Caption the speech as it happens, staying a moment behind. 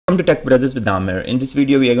to Tech Brothers with Amir. In this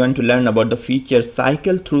video, we are going to learn about the feature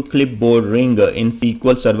Cycle through Clipboard Ring in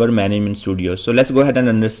SQL Server Management Studio. So let's go ahead and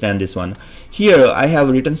understand this one. Here, I have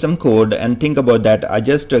written some code, and think about that. I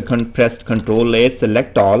just pressed Ctrl+A,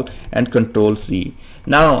 select all, and Ctrl+C.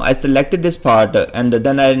 Now I selected this part, and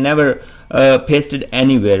then I never pasted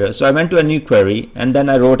anywhere. So I went to a new query, and then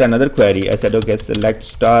I wrote another query. I said, okay, select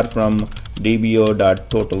star from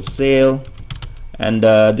dbo.total sale. And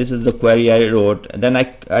this is the query I wrote. Then I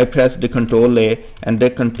pressed the Ctrl+A and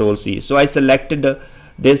the Ctrl+C. So I selected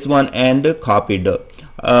this one and copied. So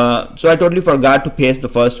I totally forgot to paste the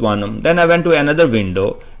first one. Then I went to another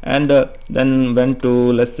window and then went to,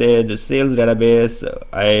 let's say, the sales database.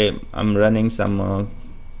 I'm running some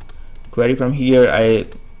query from here. I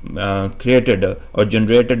created or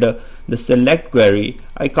generated the select query.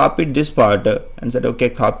 I copied this part and said, okay,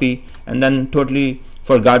 copy, and then totally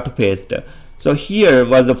forgot to paste. So here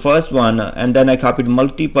was the first one, and then I copied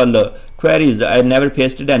multiple queries. I never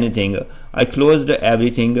pasted anything. I closed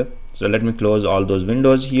everything. So let me close all those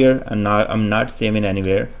windows here, and now I'm not saving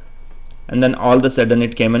anywhere. And then all of a sudden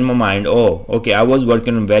it came in my mind, oh, okay, I was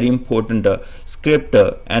working on very important script,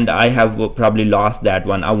 and I have probably lost that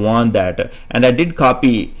one. I want that, and I did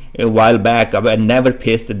copy a while back. I never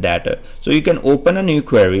pasted that. So you can open a new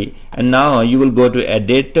query, and now you will go to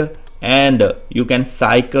edit, and you can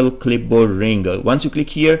cycle clipboard ring. Once you click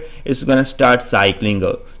here, it's gonna start cycling.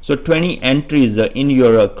 So 20 entries in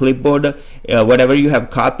your clipboard, whatever you have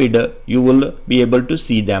copied, you will be able to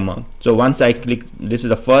see them. So once I click, this is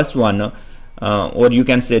the first one, or you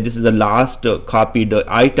can say this is the last copied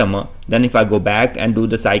item. Then if I go back and do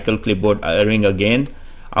the cycle clipboard ring again,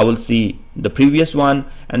 I will see the previous one,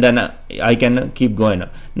 and then I can keep going.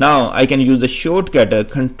 Now I can use the shortcut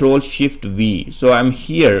Ctrl+Shift+V. So I'm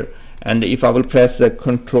here, and if I will press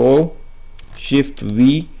Ctrl+Shift+V,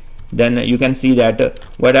 then you can see that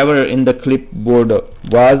whatever in the clipboard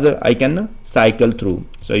was, I can cycle through.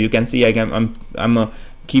 So you can see I'm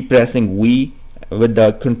keep pressing V with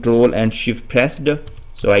the Ctrl and Shift pressed,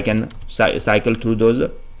 so I can cycle through those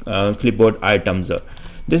clipboard items.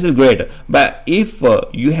 This is great. But if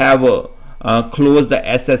you have closed the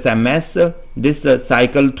SSMS, this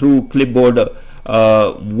cycle through clipboard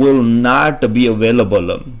will not be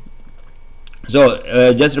available. So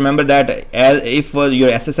just remember that if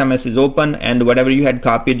your SSMS is open and whatever you had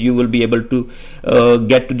copied, you will be able to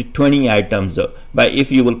get to the 20 items. But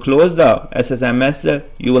if you will close the SSMS,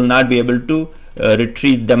 you will not be able to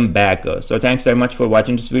retrieve them back. So thanks very much for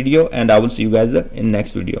watching this video, and I will see you guys in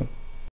next video.